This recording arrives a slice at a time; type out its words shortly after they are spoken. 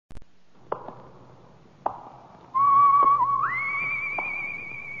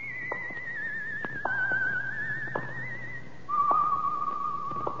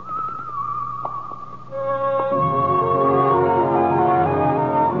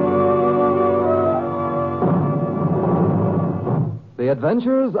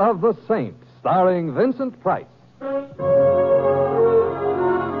Adventures of the Saint, starring Vincent Price.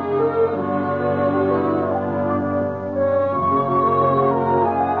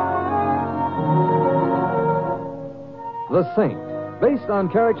 The Saint, based on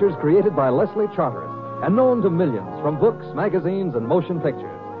characters created by Leslie Charteris and known to millions from books, magazines, and motion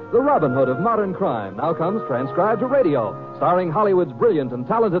pictures. The Robin Hood of modern crime now comes transcribed to radio, starring Hollywood's brilliant and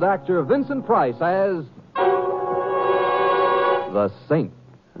talented actor Vincent Price as The Saint.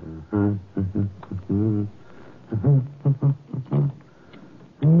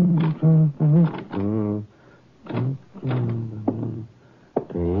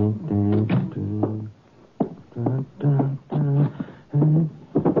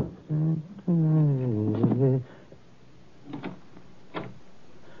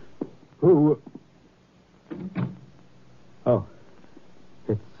 Who? Oh,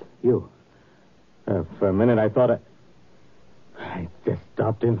 it's you. For a minute, I thought I just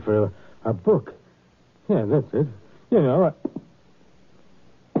stopped in for a book. Yeah, that's it. You know,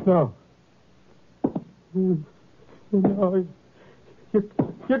 No. No. You're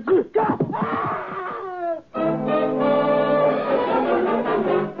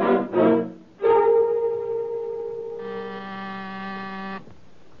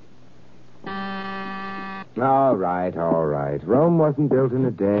All right. Rome wasn't built in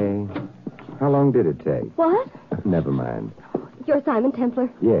a day. How long did it take? What? Never mind. You're Simon Templar?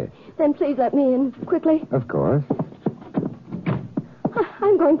 Yes. Then please let me in, quickly. Of course.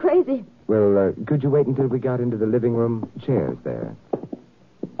 I'm going crazy. Well, could you wait until we got into the living room? Chairs there.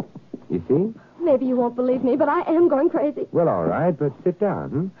 You see? Maybe you won't believe me, but I am going crazy. Well, all right, but sit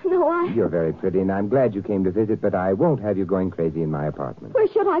down, No, You're very pretty, and I'm glad you came to visit, but I won't have you going crazy in my apartment. Where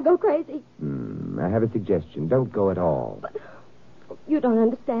should I go crazy? I have a suggestion. Don't go at all. But you don't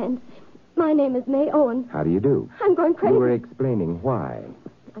understand. My name is May Owen. How do you do? I'm going crazy. You were explaining why.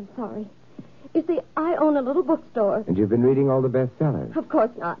 I'm sorry. You see, I own a little bookstore. And you've been reading all the bestsellers? Of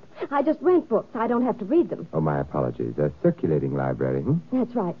course not. I just rent books. I don't have to read them. Oh, my apologies. A circulating library,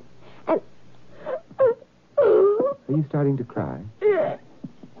 That's right. And... Are you starting to cry? Yes.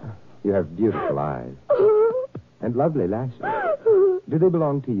 You have beautiful eyes. And lovely lashes. Do they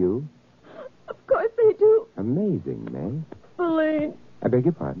belong to you? Of course they do. Amazing, May. Maybelline. I beg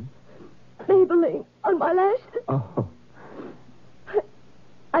your pardon? Maybelline on my lashes. Oh,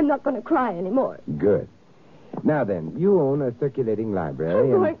 I'm not going to cry anymore. good. Now then, you own a circulating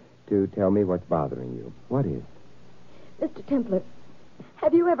library, I'm going... and to tell me what's bothering you. What is? Mr. Templar,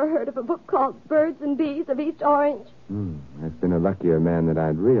 have you ever heard of a book called Birds and Bees of East Orange? I've been a luckier man than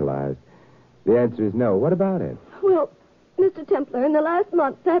I'd realized. The answer is no. What about it? Well, Mr. Templar, in the last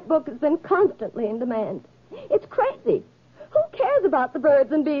month, that book has been constantly in demand. It's crazy. Who cares about the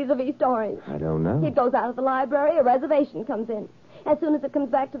birds and bees of East Orange? I don't know. It goes out of the library, a reservation comes in. As soon as it comes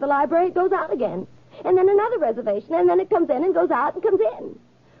back to the library, it goes out again. And then another reservation, and then it comes in and goes out and comes in.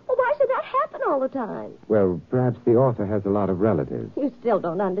 Well, why should that happen all the time? Well, perhaps the author has a lot of relatives. You still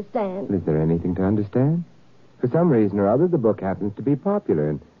don't understand. Is there anything to understand? For some reason or other, the book happens to be popular,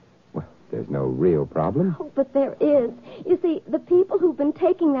 and, well, there's no real problem. Oh, but there is. You see, the people who've been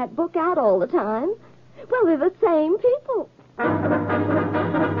taking that book out all the time, well, they're the same people.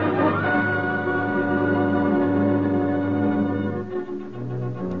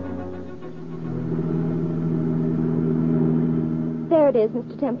 There it is,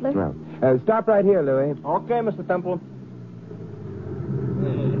 Mr. Templar. Well, stop right here, Louis. Okay, Mr. Temple.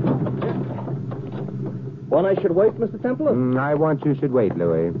 When I should wait, Mr. Temple? I want you should wait,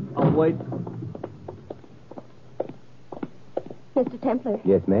 Louis. I'll wait. Mr. Templar,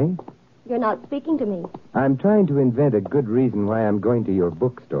 Yes, May? you're not speaking to me. I'm trying to invent a good reason why I'm going to your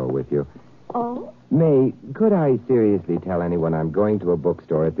bookstore with you. Oh? May, could I seriously tell anyone I'm going to a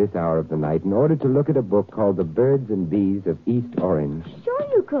bookstore at this hour of the night in order to look at a book called The Birds and Bees of East Orange? Sure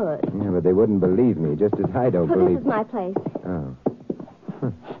you could. Yeah, but they wouldn't believe me, just as I don't Well, believe... this is my place. Oh.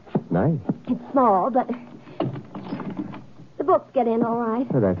 Nice. It's small, but the books get in all right.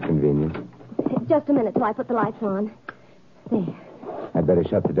 Well, that's convenient. Just a minute till I put the lights on. There. I'd better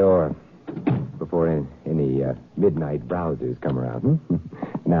shut the door before any midnight browsers come around.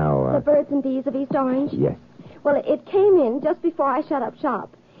 Now, The Birds and Bees of East Orange? Yes. Well, it came in just before I shut up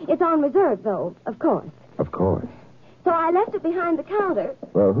shop. It's on reserve, though, of course. Of course. So I left it behind the counter.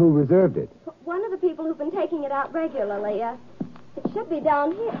 Well, who reserved it? One of the people who've been taking it out regularly. It should be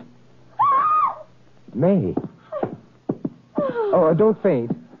down here. May. Oh, don't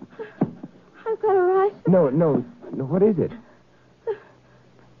faint. I've got a rush. No. What is it?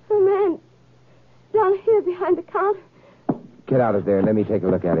 A man down here behind the counter. Get out of there and let me take a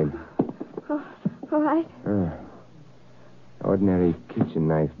look at him. Oh, all right. Oh, ordinary kitchen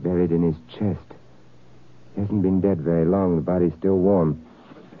knife buried in his chest. He hasn't been dead very long. The body's still warm.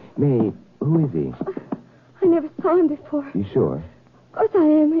 May, who is he? I never saw him before. You sure? Of course I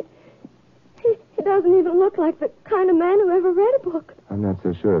am. He doesn't even look like the kind of man who ever read a book. I'm not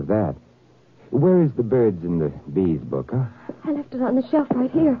so sure of that. Where is the Birds and the Bees book, huh? I left it on the shelf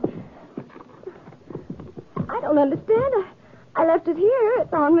right here. I don't understand. I left it here.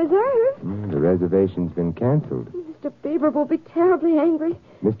 It's on reserve. The reservation's been canceled. Mr. Bieber will be terribly angry.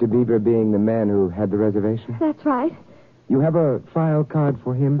 Mr. Bieber being the man who had the reservation? That's right. You have a file card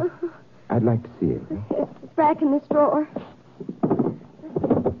for him? I'd like to see it. It's back in this drawer.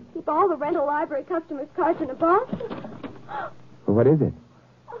 Keep all the rental library customers' cards in a box. Well, what is it?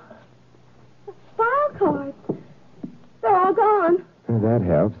 File cards. They're all gone. Oh, that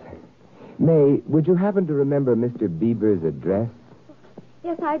helps. May, would you happen to remember Mr. Bieber's address?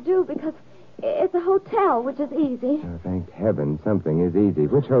 Yes, I do, because it's a hotel, which is easy. Oh, thank heaven something is easy.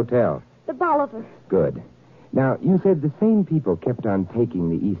 Which hotel? The Bolivar. Good. Now, you said the same people kept on taking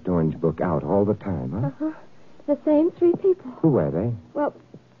the East Orange book out all the time, huh? Uh-huh. The same three people. Who were they? Well,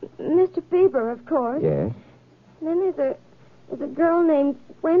 Mr. Bieber, of course. Yes. And then there's a girl named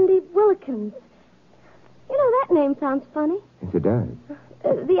Wendy Willikins. You know, that name sounds funny. Yes, it does.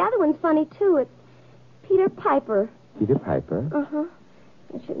 The other one's funny, too. It's Peter Piper. Peter Piper? Uh-huh.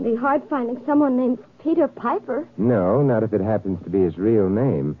 It shouldn't be hard finding someone named Peter Piper. No, not if it happens to be his real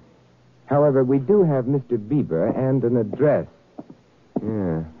name. However, we do have Mr. Bieber and an address.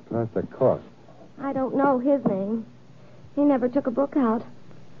 Yeah, plus a cost. I don't know his name. He never took a book out.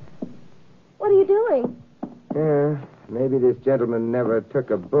 What are you doing? Yeah, maybe this gentleman never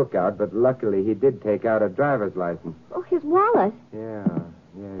took a book out, but luckily he did take out a driver's license. Oh, his wallet. Yeah,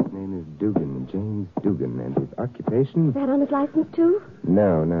 his name is Dugan, James Dugan, and his occupation? Is that on his license, too?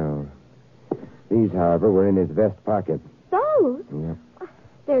 No. These, however, were in his vest pocket. Those? Yep.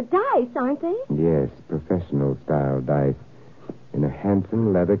 They're dice, aren't they? Yes, professional-style dice. In a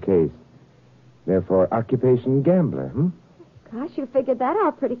handsome leather case. Therefore, occupation gambler, Gosh, you figured that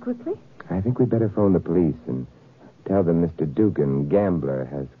out pretty quickly. I think we'd better phone the police and tell them Mr. Dugan, gambler,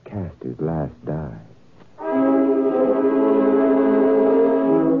 has cast his last die.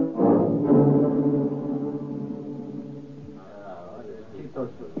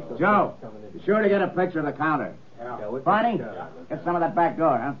 Joe, be sure to get a picture of the counter. Barney, get some of that back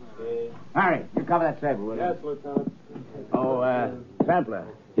door, huh? Harry, you cover that table, will you? Yes, Lieutenant. Oh, Sampler.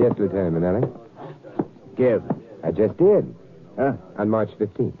 Yes, Lieutenant Manelli. Give. I just did. Huh? On March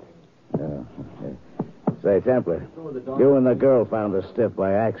 15th. Say, Sampler, you and the girl found the stiff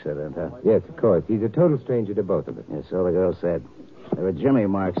by accident, huh? Yes, of course. He's a total stranger to both of us. Yes, so the girl said. There were jimmy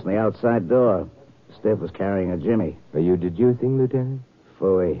marks on the outside door. Stiff was carrying a jimmy. Are you deducing, Lieutenant?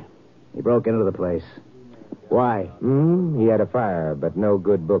 Phooey. He broke into the place. Why? He had a fire, but no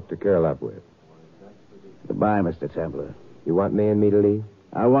good book to curl up with. Goodbye, Mr. Templar. You want me and me to leave?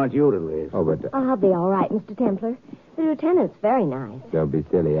 I want you to leave. Oh, but I'll be all right, Mr. Templar. The lieutenant's very nice. don't be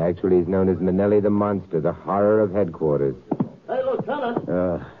silly. Actually, he's known as Manelli the Monster, the horror of headquarters. Hey, Lieutenant.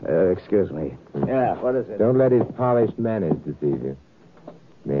 Excuse me. Yeah, what is it? Don't let his polished manners deceive you.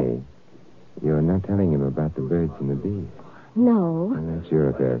 May, you're not telling him about the birds and the bees. No. Well, that's your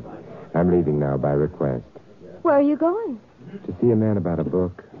affair. I'm leaving now by request. Where are you going? To see a man about a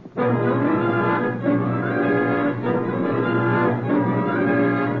book.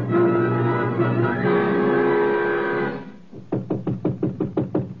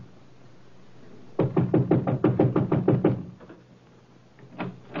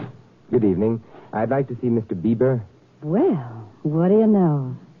 Good evening. I'd like to see Mr. Bieber. Well, what do you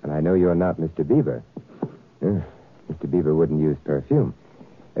know? And I know you're not Mr. Bieber. Mr. Bieber wouldn't use perfume.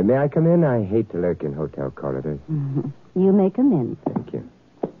 May I come in? I hate to lurk in hotel corridors. You may come in. Thank you.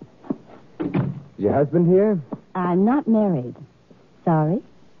 Is your husband here? I'm not married. Sorry?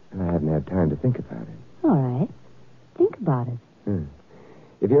 I haven't had time to think about it. All right. Think about it.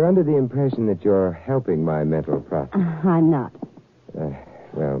 If you're under the impression that you're helping my mental process... I'm not.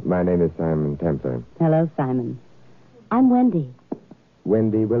 Well, my name is Simon Templar. Hello, Simon. I'm Wendy.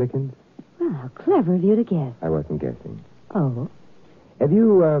 Wendy Willikins? Well, clever of you to guess. I wasn't guessing. Oh? Have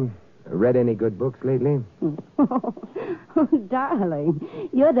you, read any good books lately? Oh, darling,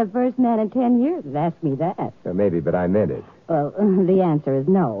 you're the first man in 10 years that asked me that. Maybe, but I meant it. Well, the answer is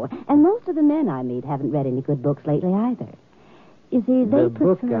no. And most of the men I meet haven't read any good books lately either. You see, they The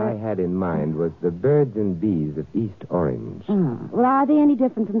book prefer... I had in mind was The Birds and Bees of East Orange. Oh. Well, are they any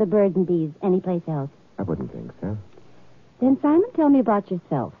different from the birds and bees anyplace else? I wouldn't think so. Then, Simon, tell me about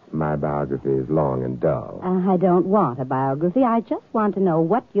yourself. My biography is long and dull. I don't want a biography. I just want to know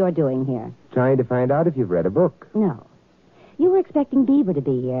what you're doing here. Trying to find out if you've read a book. No. You were expecting Beaver to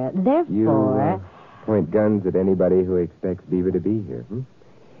be here. Therefore... You point guns at anybody who expects Beaver to be here,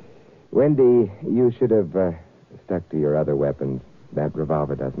 Wendy, you should have stuck to your other weapons. That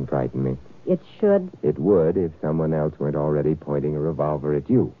revolver doesn't frighten me. It should. It would if someone else weren't already pointing a revolver at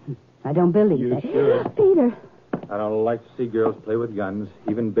you. I don't believe You it. should. Peter. I don't like to see girls play with guns,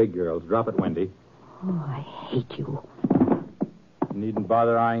 even big girls. Drop it, Wendy. Oh, I hate you. You needn't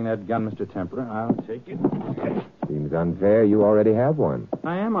bother eyeing that gun, Mr. Templar. I'll take it. Seems unfair. You already have one.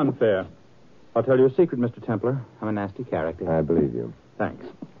 I am unfair. I'll tell you a secret, Mr. Templar. I'm a nasty character. I believe you. Thanks.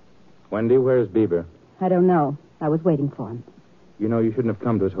 Wendy, where's Beaver? I don't know. I was waiting for him. You know you shouldn't have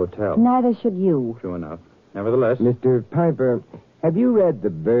come to his hotel. Neither should you. True enough. Nevertheless... Mr. Piper, have you read The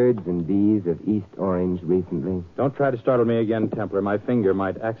Birds and Bees of East Orange recently? Don't try to startle me again, Templar. My finger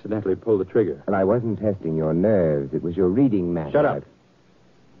might accidentally pull the trigger. Well, I wasn't testing your nerves. It was your reading matter. Shut up.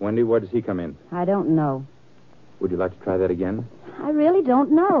 Wendy, where does he come in? I don't know. Would you like to try that again? I really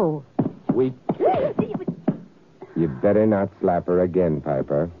don't know. Sweet. You better not slap her again,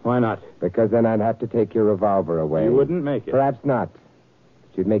 Piper. Why not? Because then I'd have to take your revolver away. You wouldn't make it. Perhaps not.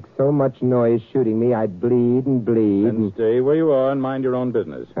 She'd make so much noise shooting me, I'd bleed and bleed. Then stay where you are and mind your own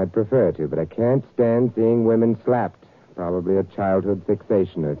business. I'd prefer to, but I can't stand seeing women slapped. Probably a childhood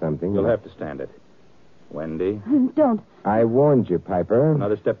fixation or something. You'll have to stand it. Wendy, Don't. I warned you, Piper.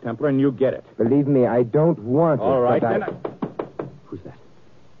 another step, Templar, and you get it. Believe me, I don't want it. All right, but then. Who's that?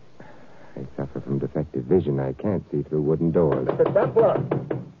 I suffer from defective vision. I can't see through wooden doors. Mr. Templar.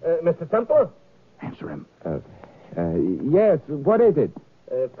 Mr. Templar? Answer him. Yes, what is it?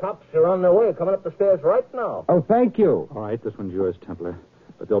 Cops are on their way, coming up the stairs right now. Oh, thank you. All right, this one's yours, Templar.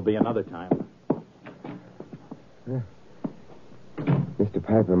 But there'll be another time. Mr.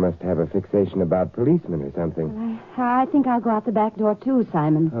 Piper must have a fixation about policemen or something. I think I'll go out the back door, too,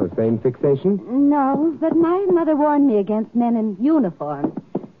 Simon. Oh, same fixation? No, but my mother warned me against men in uniform.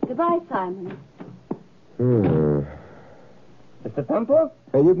 Goodbye, Simon. Hmm. Mr. Templar?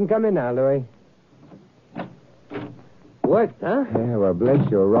 You can come in now, Louis. Worked, huh? Yeah, well, bless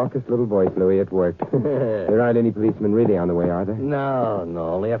your raucous little voice, Louis. It worked. There aren't any policemen really on the way, are there? No,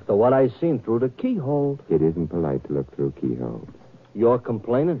 only after what I seen through the keyhole. It isn't polite to look through keyholes. You're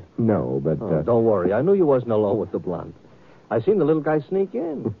complaining? No, but... Don't worry. I knew you wasn't alone with the blonde. I seen the little guy sneak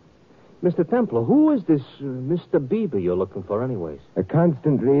in. Mr. Templar, who is this Mr. Bieber you're looking for anyways? A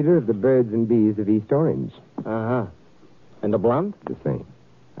constant reader of the Birds and Bees of East Orange. Uh-huh. And the blonde? The same.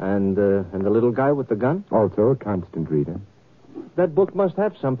 And the little guy with the gun? Also a constant reader. That book must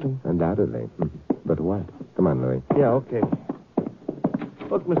have something. Undoubtedly. But what? Come on, Louis. Yeah, okay.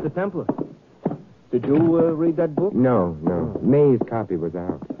 Look, Mr. Templar. Did you read that book? No. May's copy was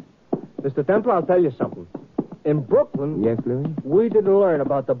out. Mr. Templar, I'll tell you something. In Brooklyn, Yes, Louis? we didn't learn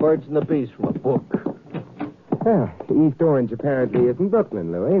about the birds and the bees from a book. Ah, East Orange apparently isn't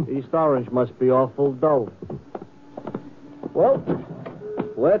Brooklyn, Louis. East Orange must be awful dull. Well,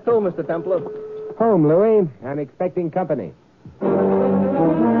 where to, Mr. Templar? Home, Louis. I'm expecting company.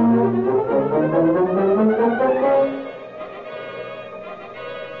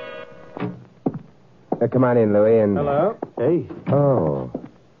 Come on in, Louis, and... Hello? Hey, Oh,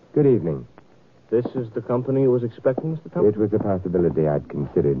 good evening. this is the company you was expecting, Mr. Templar? It was a possibility I'd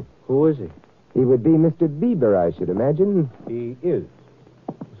considered. Who is he? He would be Mr. Bieber, I should imagine. He is.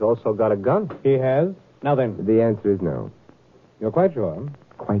 He's also got a gun. He has? Now then, The answer is no. you're quite sure?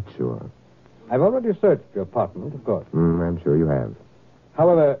 Quite sure. I've already searched your apartment, of course. I'm sure you have.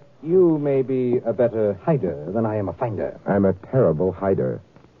 However, you may be a better hider than I am a finder. I'm a terrible hider.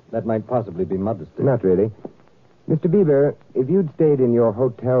 That might possibly be modesty. Not really. Mr. Bieber, if you'd stayed in your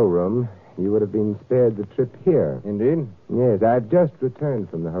hotel room, you would have been spared the trip here. Indeed? Yes, I've just returned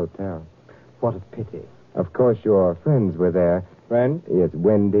from the hotel. What a pity. Of course, your friends were there. Friend? Yes,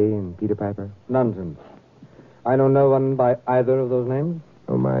 Wendy and Peter Piper. Nonsense. I know no one by either of those names.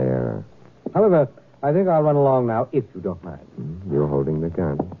 Oh, my error. However, I think I'll run along now, if you don't mind. You're holding the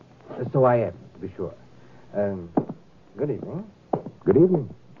gun. So I am, to be sure. Good evening. Good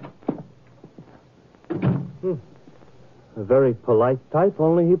evening. A very polite type,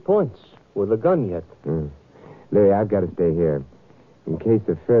 only he points. With a gun yet. Louis, I've got to stay here. In case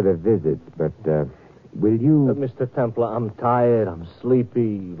of further visits, but, will you... Mr. Templar, I'm tired. I'm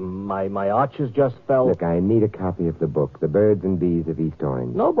sleepy. My arches just fell. Look, I need a copy of the book, The Birds and Bees of East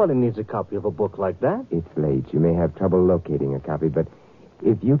Orange. Nobody needs a copy of a book like that. It's late. You may have trouble locating a copy, but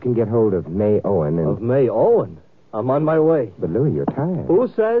if you can get hold of May Owen and... Of May Owen? I'm on my way. But, Louis, you're tired. Who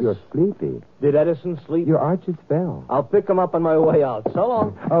says? You're sleepy. Did Edison sleep? Your arches fell. I'll pick him up on my way out. So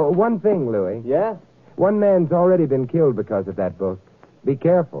long. Oh, one thing, Louis. Yeah? One man's already been killed because of that book. Be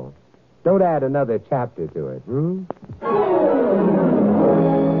careful. Don't add another chapter to it,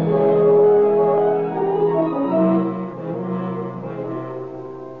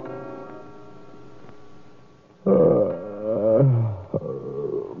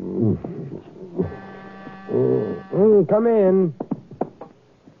 Come in.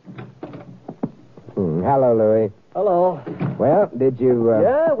 Hello, Louis. Hello. Well, did you...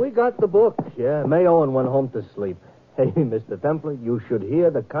 Yeah, we got the book. Yeah, Mayo and went home to sleep. Hey, Mr. Templar, you should hear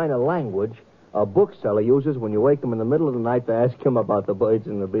the kind of language a bookseller uses when you wake him in the middle of the night to ask him about the birds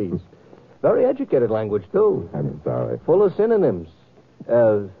and the bees. Very educated language, too. I'm sorry. Full of synonyms.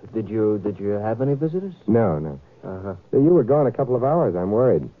 Did you have any visitors? No. Uh-huh. You were gone a couple of hours. I'm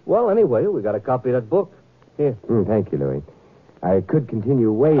worried. Well, anyway, we got a copy of that book. Here. Thank you, Louis. I could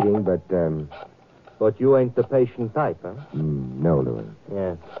continue waiting, but... But you ain't the patient type, huh? No, Louis.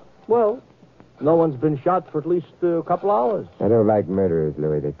 Yeah. Well, no one's been shot for at least a couple hours. I don't like murderers,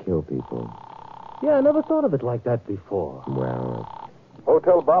 Louis. They kill people. Yeah, I never thought of it like that before. Well...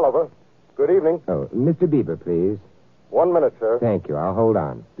 Hotel Bolivar. Good evening. Oh, Mr. Bieber, please. 1 minute, sir. Thank you. I'll hold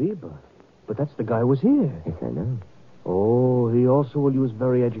on. Bieber? But that's the guy who was here. Yes, I know. Oh, he also will use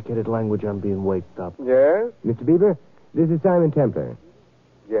very educated language on being waked up. Yes? Mr. Bieber, this is Simon Templar.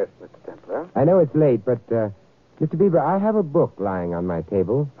 Yes, Mr. Templar. I know it's late, but, Mr. Bieber, I have a book lying on my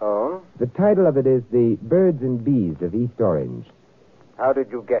table. Oh? The title of it is The Birds and Bees of East Orange. How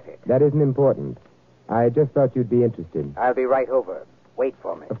did you get it? That isn't important. I just thought you'd be interested. I'll be right over. Wait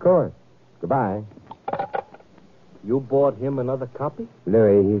for me. Of course. Goodbye. You bought him another copy?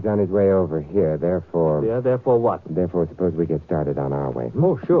 Louis, he's on his way over here, therefore... Yeah, therefore what? Therefore, suppose we get started on our way.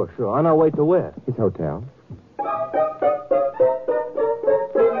 Oh, sure. On our way to where? His hotel.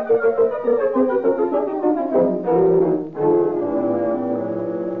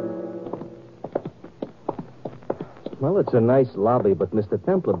 Well, it's a nice lobby, but Mr.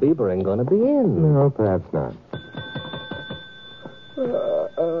 Templar Bieber ain't gonna be in. No, perhaps not.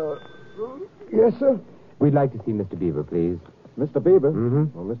 Yes, sir? We'd like to see Mr. Bieber, please. Mr. Bieber?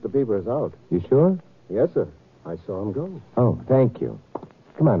 Mm-hmm. Well, Mr. Bieber is out. You sure? Yes, sir. I saw him go. Oh, thank you.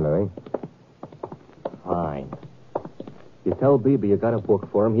 Come on, Louis. Fine. You tell Bieber you got a book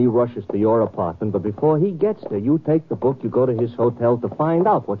for him, he rushes to your apartment, but before he gets there, you take the book, you go to his hotel to find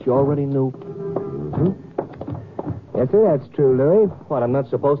out what you already knew. Mm-hmm. Yes, sir, that's true, Louis. What, I'm not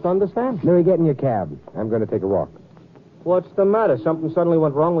supposed to understand? Louis, get in your cab. I'm going to take a walk. What's the matter? Something suddenly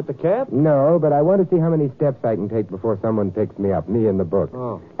went wrong with the cab? No, but I want to see how many steps I can take before someone picks me up, me and the book.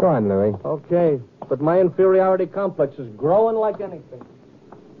 Oh. Go on, Louis. Okay, but my inferiority complex is growing like anything.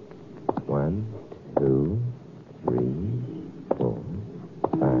 1, 2, 3, 4,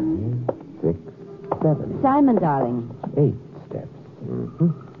 5, 6, 7. Simon, darling. 8 steps.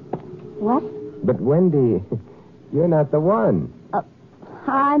 Mm-hmm. What? But, Wendy, you're not the one.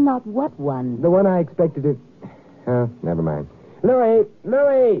 I'm not what one? The one I expected to... Oh, never mind.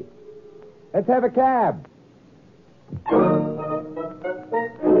 Louis! Let's have a cab.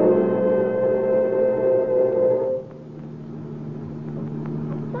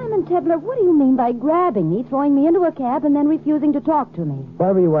 Simon Tebler, what do you mean by grabbing me, throwing me into a cab, and then refusing to talk to me?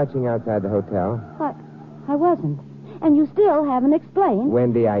 Why were you watching outside the hotel? I wasn't. And you still haven't explained.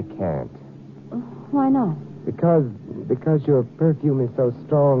 Wendy, I can't. Why not? Because your perfume is so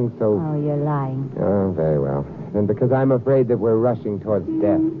strong, so... Oh, you're lying. Oh, very well. And because I'm afraid that we're rushing towards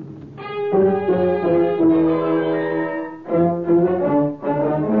death.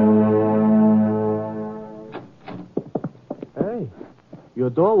 Hey, your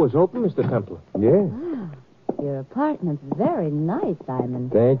door was open, Mr. Templar. Yes. Your apartment's very nice, Simon.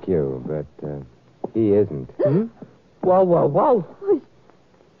 Thank you, but he isn't. Wow. Oh,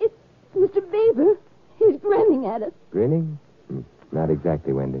 it's Mr. Bieber. He's grinning at us. Grinning? Not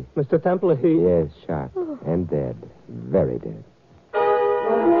exactly, Wendy. Mr. Templar, he... Yes, shot. And dead. Very dead.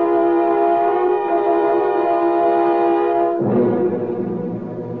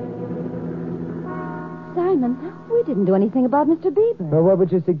 Simon, we didn't do anything about Mr. Bieber. Well, what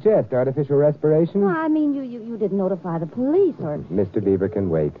would you suggest? Artificial respiration? I mean, you didn't notify the police or... Mr. Bieber can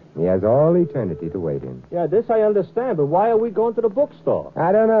wait. He has all eternity to wait in. Yeah, this I understand, but why are we going to the bookstore?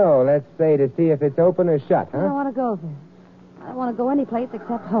 I don't know. Let's say to see if it's open or shut, I don't huh? want to go there. I don't want to go any place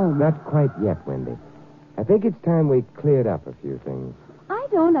except home. Not quite yet, Wendy. I think it's time we cleared up a few things. I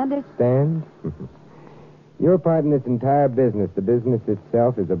don't understand. Stand? Your part in this entire business, the business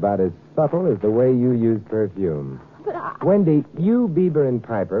itself, is about as subtle as the way you use perfume. But I... Wendy, you, Bieber, and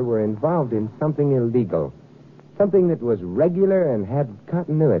Piper were involved in something illegal. Something that was regular and had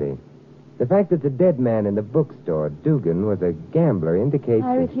continuity. The fact that the dead man in the bookstore, Dugan, was a gambler indicates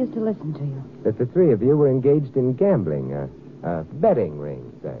I refuse to listen to you. that the three of you were engaged in gambling, a betting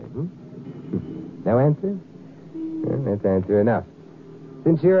ring, say. Now answer? Well, that's answer enough.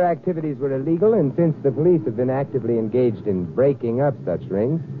 Since your activities were illegal and since the police have been actively engaged in breaking up such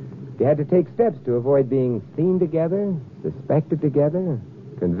rings, you had to take steps to avoid being seen together, suspected together,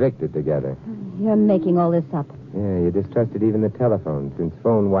 convicted together. You're making all this up. Yeah, you distrusted even the telephone, since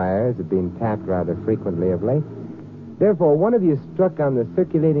phone wires had been tapped rather frequently of late. Therefore, one of you struck on the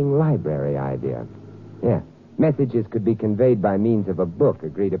circulating library idea. Yeah, messages could be conveyed by means of a book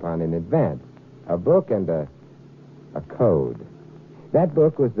agreed upon in advance. A book and a code. That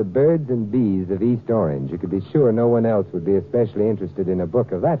book was The Birds and Bees of East Orange. You could be sure no one else would be especially interested in a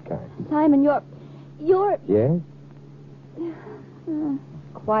book of that kind. Simon, you're... Yes?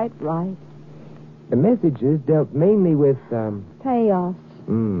 Quite right. The messages dealt mainly with, Payoffs.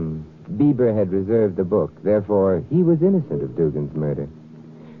 Bieber had reserved the book. Therefore, he was innocent of Dugan's murder.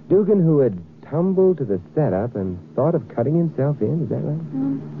 Dugan, who had tumbled to the setup and thought of cutting himself in. Is that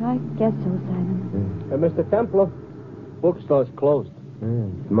right? I guess so, Simon. Mr. Templar, bookstore's closed.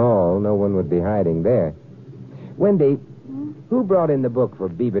 Small. No one would be hiding there. Wendy, who brought in the book for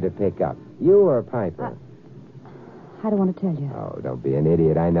Bieber to pick up? You or Piper? I don't want to tell you. Oh, don't be an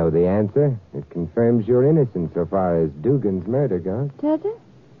idiot. I know the answer. It confirms your innocence so far as Dugan's murder goes. Does it?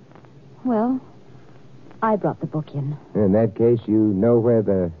 Well, I brought the book in. In that case, you know where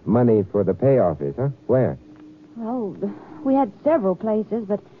the money for the payoff is, huh? Where? Well, we had several places,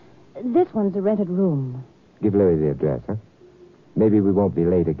 but this one's a rented room. Give Louis the address, huh? Maybe we won't be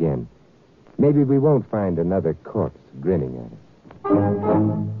late again. Maybe we won't find another corpse grinning at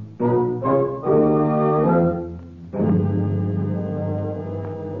us.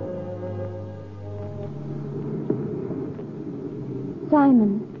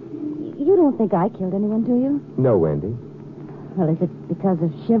 Simon, you don't think I killed anyone, do you? No, Wendy. Well, is it because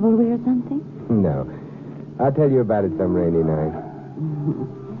of chivalry or something? No. I'll tell you about it some rainy night.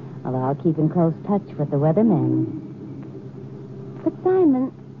 Well, I'll keep in close touch with the weatherman. But,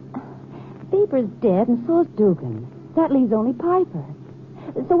 Simon, Bieber's dead and so's Dugan. That leaves only Piper.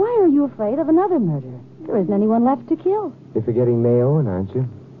 So why are you afraid of another murder? There isn't anyone left to kill. You're forgetting May Owen, aren't you?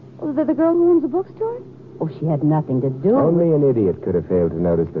 Was there the girl who owns the bookstore? Oh, she had nothing to do Only an idiot could have failed to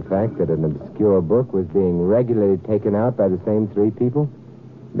notice the fact that an obscure book was being regularly taken out by the same three people.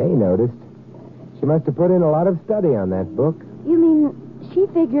 They noticed. She must have put in a lot of study on that book. You mean she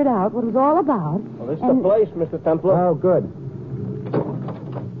figured out what it was all about? Well, this is the place, Mr. Templar. Oh, good.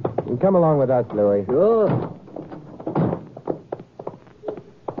 And come along with us, Louis. Sure.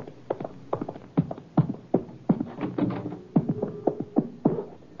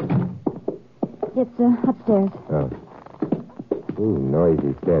 It's upstairs. Oh. Ooh,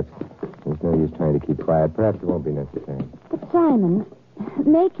 noisy steps. There's no use trying to keep quiet. Perhaps it won't be necessary. But, Simon,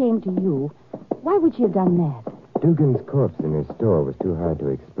 May came to you. Why would she have done that? Dugan's corpse in her store was too hard to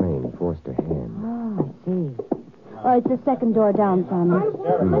explain. Forced her hand. Oh, I see. Oh, it's the second door down, Simon.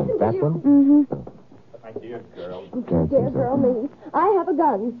 That one? Mm-hmm. My dear girl. Dear girl me. I have a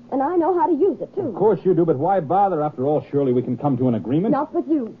gun, and I know how to use it, too. Of course you do, but why bother? After all, surely we can come to an agreement. Not with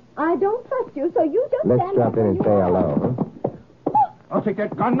you. I don't trust you, so you just Let's stand drop up in where and you say are. hello, huh? I'll take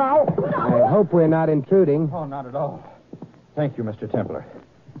that gun now. I hope we're not intruding. Oh, not at all. Thank you, Mr. Templar.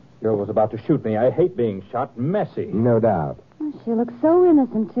 Girl was about to shoot me. I hate being shot. Messy. No doubt. Oh, she looks so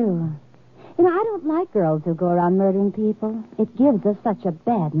innocent, too. You know, I don't like girls who go around murdering people. It gives us such a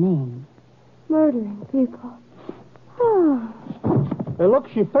bad name. Murdering people. Oh. Hey, look,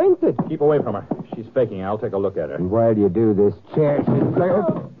 she fainted. Keep away from her. She's faking. I'll take a look at her. And while you do, this chair should flare.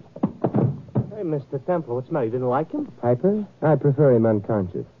 Hey, Mr. Templar, what's the matter? You didn't like him? Piper? I prefer him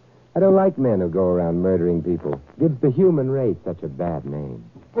unconscious. I don't like men who go around murdering people. Gives the human race such a bad name.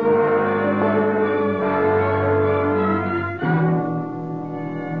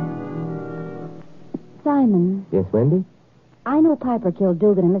 Simon, Yes, Wendy? I know Piper killed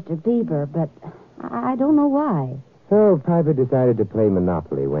Dugan and Mr. Bieber, but I don't know why. So Piper decided to play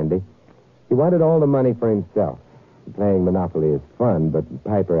Monopoly, Wendy. He wanted all the money for himself. Playing Monopoly is fun, but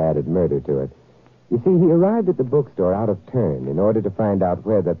Piper added murder to it. You see, he arrived at the bookstore out of turn in order to find out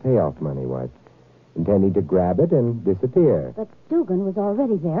where the payoff money was, intending to grab it and disappear. But Dugan was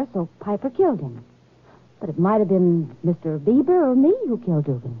already there, so Piper killed him. But it might have been Mr. Bieber or me who killed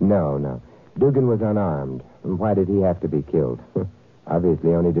Dugan. No. Dugan was unarmed. And why did he have to be killed?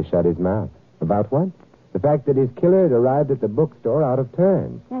 Obviously only to shut his mouth. About what? The fact that his killer had arrived at the bookstore out of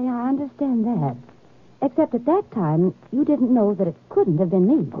turn. Yeah, I understand that. Except at that time, you didn't know that it couldn't have been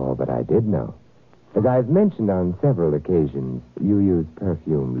me. Oh, but I did know. As I've mentioned on several occasions, you use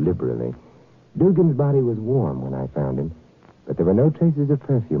perfume liberally. Dugan's body was warm when I found him, but there were no traces of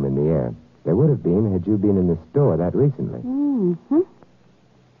perfume in the air. There would have been had you been in the store that recently. Mm-hmm.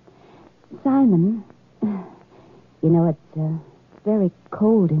 Simon, You know, it's very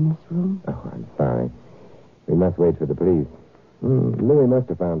cold in this room. Oh, I'm sorry. We must wait for the police. Louis must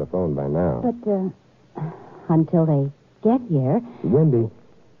have found a phone by now. But until they get here... Wendy,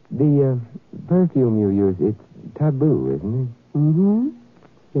 the perfume you use, it's taboo, isn't it? Mm-hmm.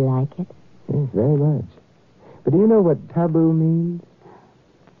 You like it? Yes, very much. But do you know what taboo means?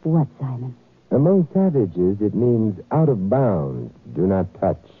 What, Simon? Among savages, it means out of bounds. Do not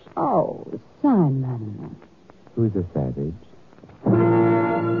touch. Oh, Simon. Who's a savage?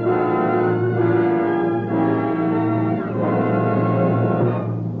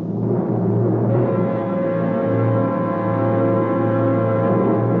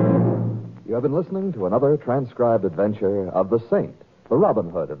 You have been listening to another transcribed adventure of the Saint, the Robin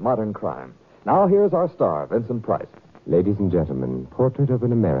Hood of modern crime. Now here's our star, Vincent Price. Ladies and gentlemen, Portrait of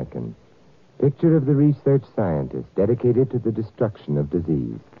an American. Picture of the research scientist dedicated to the destruction of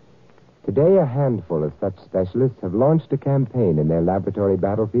disease. Today, a handful of such specialists have launched a campaign in their laboratory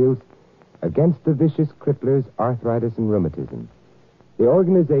battlefields against the vicious cripplers, arthritis and rheumatism. The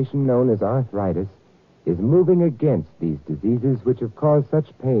organization known as Arthritis is moving against these diseases which have caused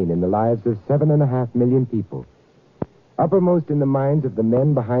such pain in the lives of 7.5 million people. Uppermost in the minds of the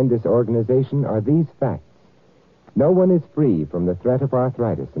men behind this organization are these facts. No one is free from the threat of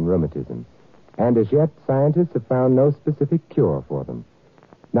arthritis and rheumatism, and as yet, scientists have found no specific cure for them.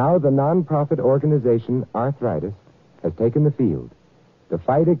 Now, the non-profit organization Arthritis has taken the field. The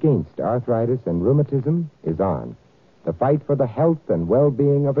fight against arthritis and rheumatism is on. The fight for the health and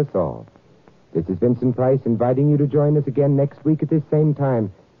well-being of us all. This is Vincent Price inviting you to join us again next week at this same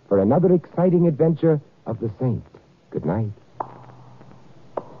time for another exciting adventure of the Saint. Good night.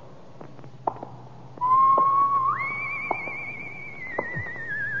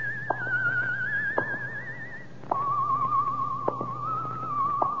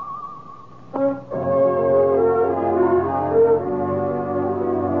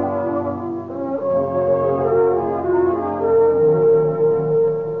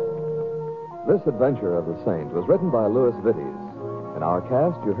 This adventure of the Saint was written by Louis Vittes. In our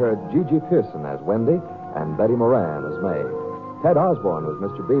cast, you heard Gigi Pearson as Wendy and Betty Moran as May. Ted Osborne was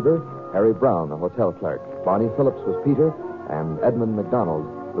Mr. Bieber, Harry Brown, the hotel clerk. Barney Phillips was Peter, and Edmund McDonald,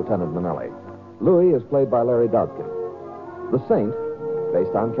 Lieutenant Manelli. Louis is played by Larry Dobkin. The Saint,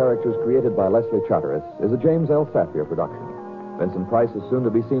 based on characters created by Leslie Charteris, is a James L. Safier production. Vincent Price is soon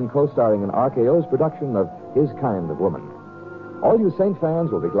to be seen co-starring in RKO's production of His Kind of Woman. All you Saint fans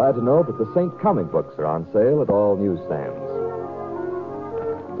will be glad to know that the Saint comic books are on sale at all newsstands.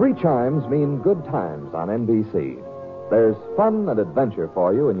 3 chimes mean good times on NBC. There's fun and adventure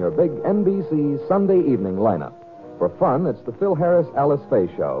for you in your big NBC Sunday evening lineup. For fun, it's the Phil Harris Alice Faye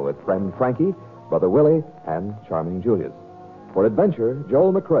Show with friend Frankie, Brother Willie, and charming Julius. For adventure,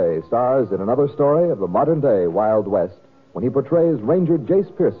 Joel McRae stars in another story of the modern-day Wild West when he portrays Ranger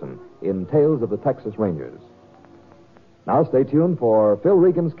Jace Pearson in Tales of the Texas Rangers. Now stay tuned for Phil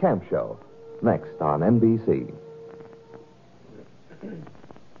Regan's Camp Show, next on NBC.